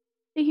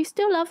 Do you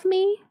still love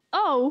me?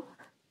 Oh,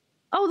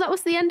 that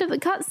was the end of the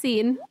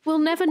cutscene. We'll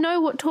never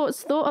know what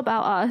Torts thought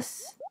about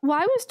us.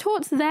 Why was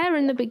Torts there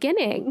in the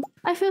beginning?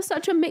 I feel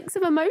such a mix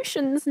of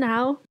emotions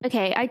now.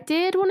 Okay, I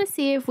did want to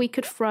see if we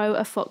could throw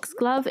a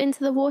foxglove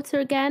into the water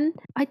again.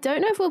 I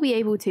don't know if we'll be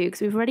able to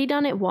because we've already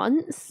done it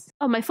once.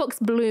 Oh, my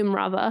foxbloom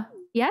rather.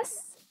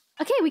 Yes?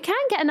 Okay, we can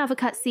get another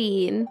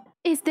cutscene.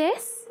 Is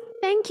this?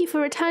 Thank you for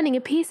returning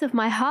a piece of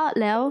my heart,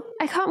 Lil.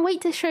 I can't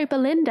wait to show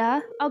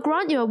Belinda. I'll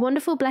grant you a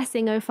wonderful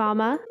blessing, O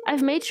farmer.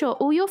 I've made sure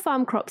all your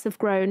farm crops have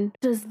grown.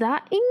 Does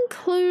that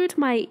include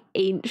my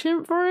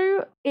ancient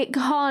fruit? It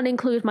can't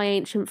include my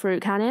ancient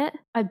fruit, can it?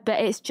 I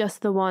bet it's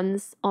just the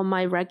ones on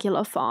my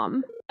regular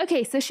farm.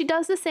 Okay, so she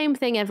does the same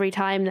thing every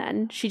time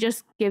then. She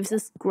just gives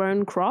us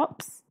grown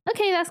crops.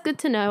 Okay, that's good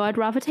to know. I'd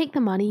rather take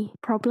the money,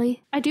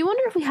 probably. I do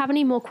wonder if we have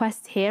any more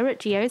quests here at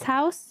Geo's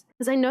house.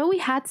 Because I know we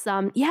had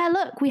some. Yeah,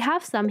 look, we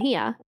have some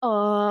here.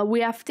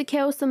 We have to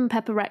kill some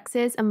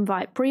Pepperexes and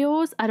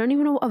Vipriols. I don't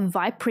even know what a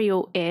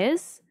Vipriol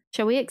is.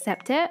 Shall we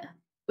accept it?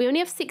 We only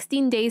have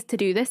 16 days to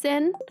do this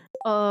in.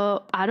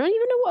 I don't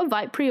even know what a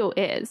Vipriol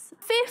is.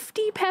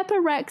 50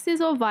 Pepperexes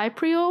or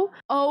Vipriol?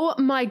 Oh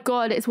my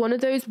god, it's one of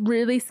those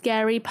really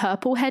scary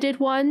purple-headed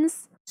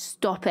ones.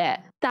 Stop it.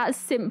 That's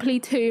simply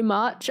too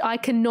much. I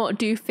cannot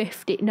do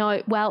 50.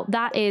 No, well,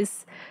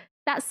 that's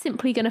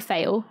simply gonna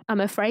fail,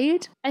 I'm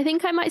afraid. I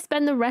think I might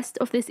spend the rest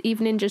of this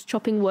evening just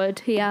chopping wood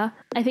here.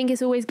 I think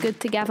it's always good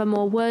to gather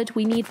more wood.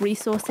 We need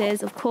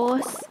resources, of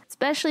course,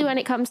 especially when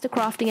it comes to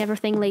crafting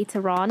everything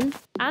later on.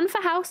 And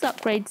for house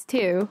upgrades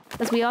too,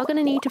 as we are going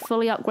to need to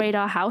fully upgrade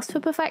our house for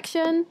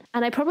perfection.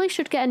 And I probably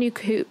should get a new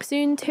coop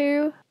soon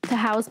too, to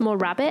house more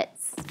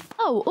rabbits.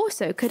 Oh,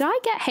 also, could I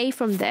get hay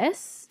from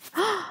this?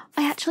 I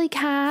actually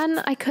can.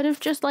 I could have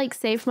just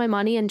saved my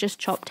money and just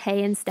chopped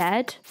hay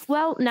instead.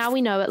 Well, now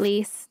we know at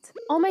least.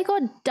 Oh my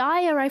god,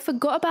 Dyer, I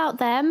forgot about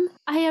them.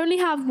 I only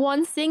have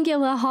one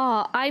singular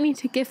heart. I need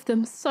to give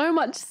them so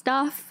much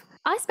stuff.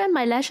 I spend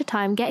my leisure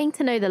time getting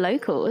to know the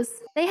locals.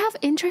 They have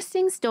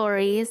interesting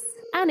stories.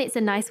 And it's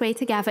a nice way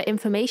to gather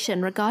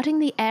information regarding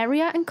the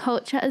area and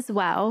culture as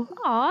well.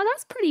 Aw,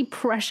 that's pretty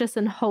precious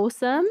and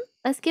wholesome.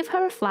 Let's give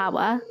her a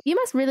flower. You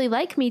must really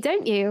like me,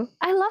 don't you?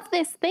 I love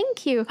this.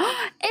 Thank you.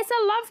 It's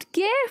a loved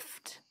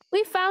gift.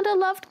 We found a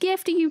loved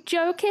gift. Are you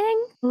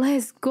joking?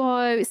 Let's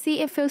go.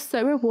 See, it feels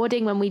so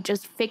rewarding when we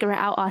just figure it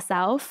out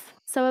ourselves.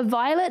 So a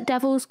violet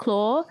devil's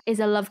claw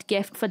is a loved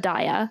gift for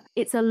Daya.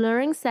 Its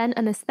alluring scent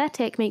and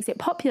aesthetic makes it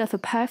popular for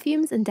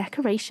perfumes and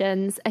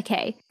decorations.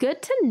 Okay,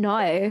 good to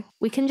know.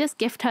 We can just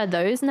gift her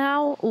those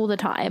now all the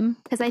time.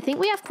 Because I think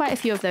we have quite a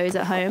few of those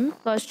at home.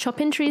 Gosh,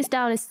 chopping trees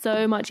down is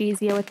so much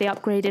easier with the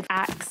upgraded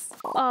axe.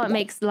 Oh, it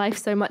makes life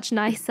so much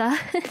nicer.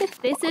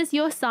 This is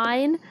your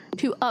sign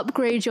to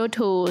upgrade your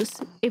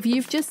tools. If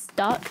you've just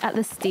stuck at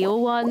the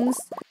steel ones,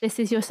 this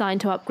is your sign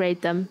to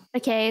upgrade them.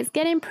 Okay, it's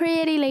getting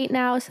pretty late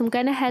now, so I'm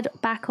going to head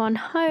back on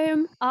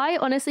home. I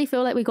honestly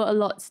feel like we got a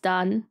lot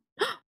done.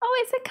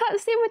 Oh, it's a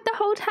cutscene with the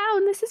whole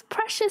town. This is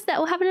precious that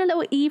we're having a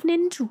little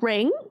evening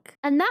drink.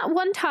 And that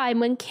one time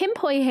when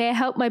Kimpoi here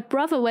helped my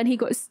brother when he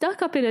got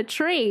stuck up in a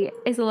tree.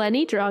 Is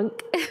Lenny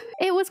drunk?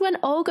 It was when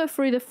Olga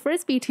threw the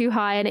frisbee too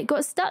high and it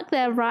got stuck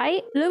there,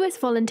 right? Lewis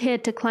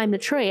volunteered to climb the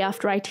tree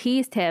after I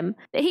teased him,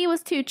 but he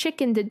was too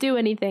chicken to do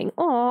anything.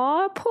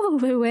 Aw, poor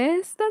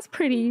Lewis. That's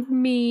pretty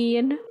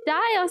mean.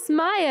 Dios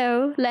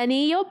Mayo.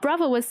 Lenny, your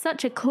brother was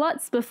such a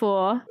klutz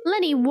before.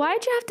 Lenny,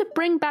 why'd you have to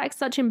bring back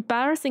such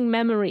embarrassing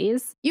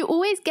memories? You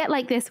always get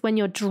like this when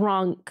you're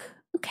drunk.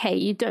 Okay,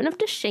 you don't have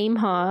to shame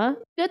her.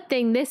 Good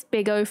thing this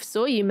big oaf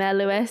saw you, Mayor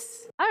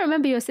Lewis. I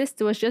remember your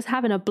sister was just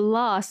having a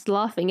blast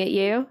laughing at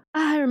you.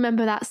 I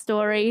remember that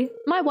story.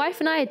 My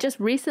wife and I had just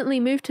recently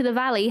moved to the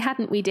valley,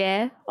 hadn't we,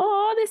 dear?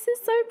 Oh, this is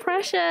so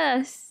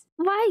precious.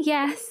 Why,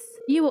 yes.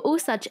 You were all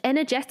such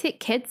energetic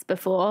kids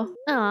before.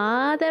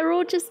 Ah, they're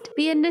all just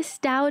being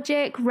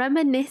nostalgic,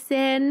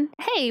 reminiscing.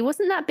 Hey,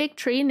 wasn't that big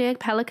tree near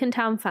Pelican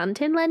Town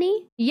Fountain,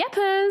 Lenny?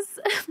 Yeppers.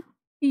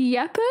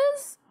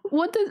 Yeppers?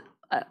 What does...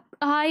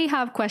 I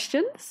have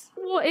questions.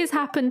 What has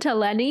happened to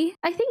Lenny?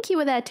 I think you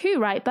were there too,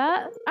 right,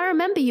 Bert? I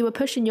remember you were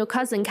pushing your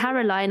cousin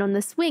Caroline on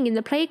the swing in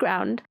the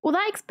playground. Well,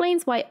 that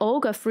explains why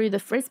Olga threw the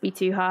frisbee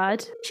too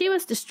hard. She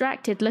was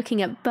distracted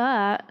looking at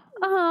Bert.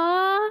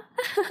 Ah,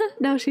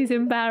 now she's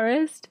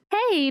embarrassed.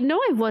 Hey, no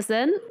I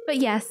wasn't. But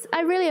yes,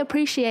 I really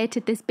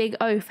appreciated this big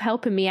oaf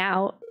helping me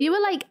out. You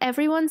were like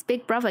everyone's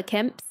big brother,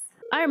 Kimps.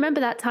 I remember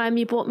that time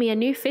you bought me a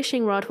new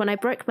fishing rod when I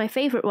broke my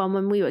favorite one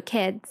when we were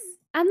kids.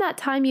 And that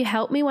time you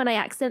helped me when I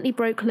accidentally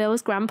broke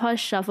Lil's grandpa's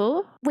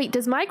shovel. Wait,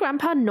 does my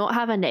grandpa not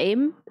have a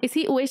name? Is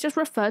he always just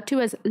referred to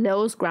as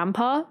Lil's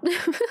grandpa?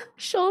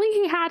 Surely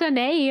he had a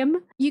name.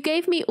 You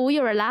gave me all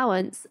your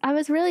allowance. I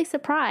was really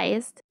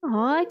surprised.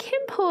 Aw,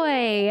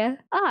 Kimpoi.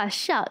 Ah,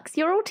 shucks,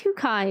 you're all too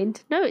kind.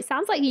 No, it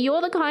sounds like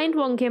you're the kind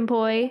one,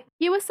 Kimpoi.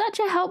 You were such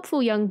a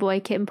helpful young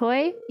boy,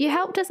 Kimpoi. You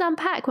helped us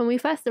unpack when we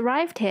first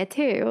arrived here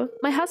too.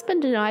 My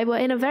husband and I were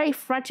in a very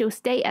fragile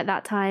state at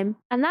that time,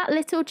 and that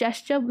little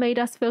gesture made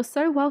us feel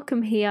so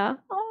welcome here.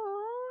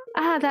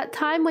 Ah, that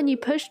time when you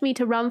pushed me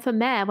to run for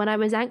mayor when I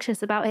was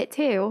anxious about it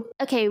too.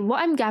 Okay,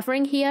 what I'm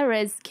gathering here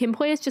is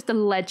Kimpoi is just a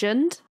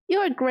legend.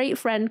 You're a great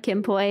friend,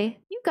 Kimpoi.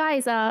 You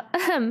guys are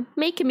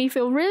making me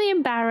feel really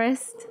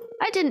embarrassed.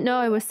 I didn't know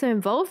I was so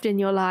involved in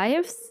your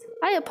lives.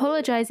 I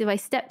apologize if I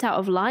stepped out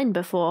of line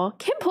before.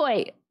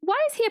 Kimpoi, why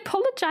is he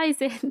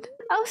apologizing?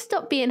 I'll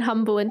stop being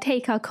humble and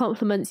take our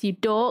compliments, you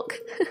dork.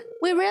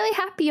 We're really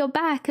happy you're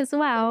back as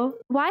well.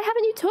 Why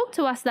haven't you talked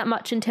to us that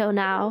much until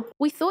now?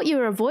 We thought you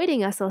were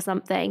avoiding us or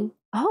something.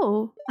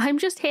 Oh, I'm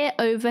just here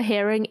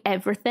overhearing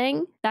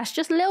everything. That's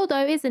just Lil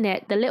though, isn't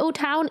it? The little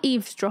town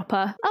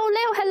eavesdropper.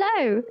 Oh, Lil,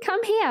 hello.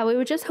 Come here. We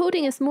were just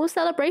holding a small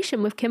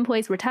celebration with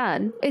Kimpoi's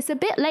return. It's a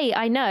bit late,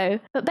 I know,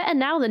 but better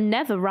now than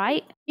never,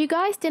 right? You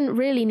guys didn't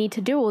really need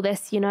to do all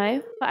this, you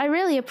know, but I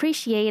really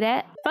appreciate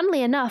it.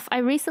 Funnily enough, I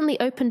recently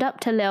opened up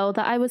to Lil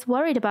that I was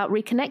worried about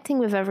reconnecting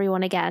with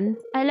everyone again.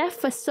 I left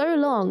for so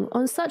long,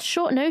 on such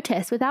short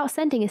notice, without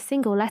sending a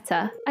single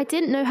letter. I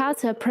didn't know how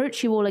to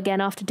approach you all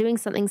again after doing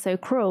something so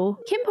cruel.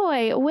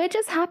 Kimpoi, we're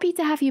just happy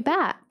to have you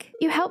back.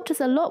 You helped us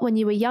a lot when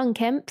you were young,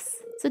 Kimps,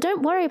 so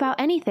don't worry about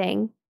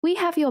anything. We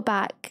have your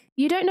back.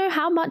 You don't know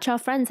how much our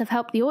friends have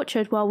helped the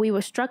orchard while we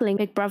were struggling,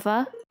 big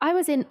brother. I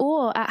was in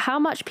awe at how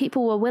much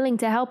people were willing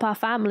to help our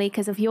family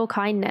because of your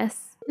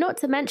kindness. Not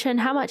to mention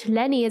how much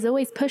Lenny has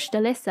always pushed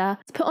Alyssa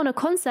to put on a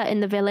concert in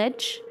the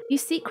village. You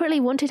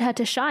secretly wanted her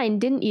to shine,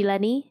 didn't you,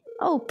 Lenny?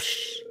 Oh,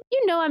 psh.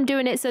 You know I'm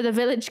doing it so the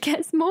village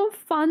gets more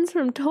funds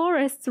from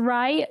tourists,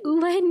 right?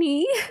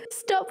 Lenny.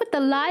 Stop with the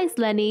lies,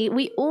 Lenny.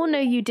 We all know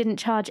you didn't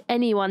charge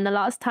anyone the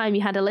last time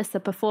you had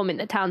Alyssa perform in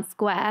the town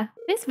square.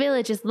 This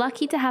village is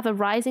lucky to have a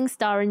rising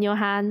star in your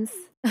hands.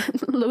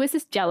 Lewis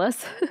is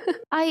jealous.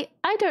 I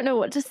don't know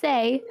what to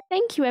say.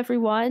 Thank you,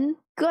 everyone.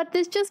 God,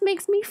 this just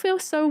makes me feel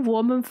so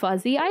warm and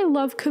fuzzy. I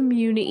love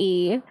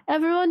community.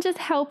 Everyone just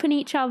helping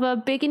each other,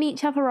 bigging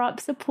each other up,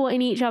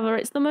 supporting each other.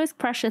 It's the most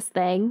precious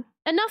thing.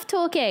 Enough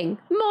talking.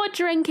 More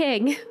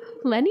drinking.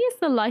 Lenny is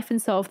the life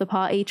and soul of the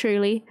party,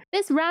 truly.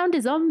 This round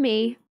is on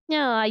me.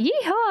 Ah,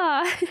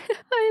 yeehaw.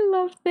 I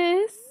love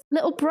this.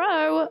 Little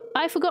bro,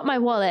 I forgot my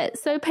wallet,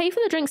 so pay for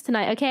the drinks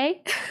tonight,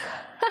 okay?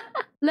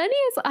 Lenny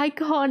is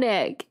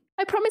iconic.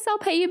 I promise I'll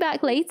pay you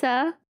back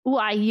later.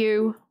 Why,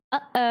 you?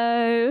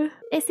 Uh-oh.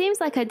 It seems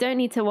like I don't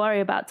need to worry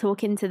about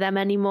talking to them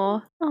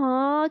anymore.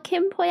 Aw,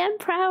 Kimboy, I'm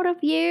proud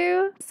of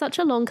you. Such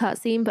a long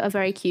cutscene, but a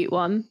very cute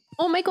one.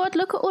 Oh my god,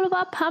 look at all of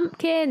our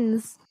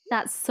pumpkins.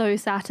 That's so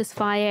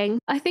satisfying.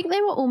 I think they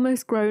were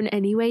almost grown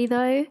anyway,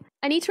 though.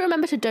 I need to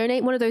remember to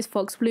donate one of those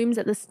fox blooms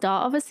at the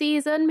start of a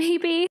season,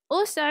 maybe.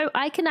 Also,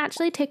 I can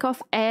actually tick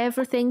off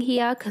everything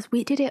here because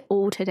we did it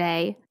all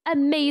today.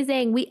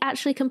 Amazing. We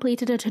actually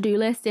completed a to-do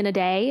list in a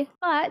day.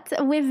 But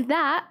with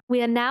that,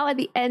 we are now at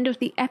the end of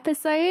the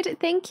episode.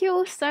 Thank you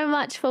all so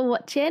much for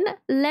watching.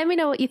 Let me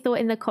know what you thought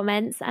in the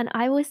comments, and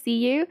I will see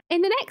you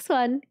in the next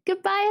one.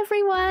 Goodbye,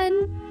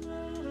 everyone.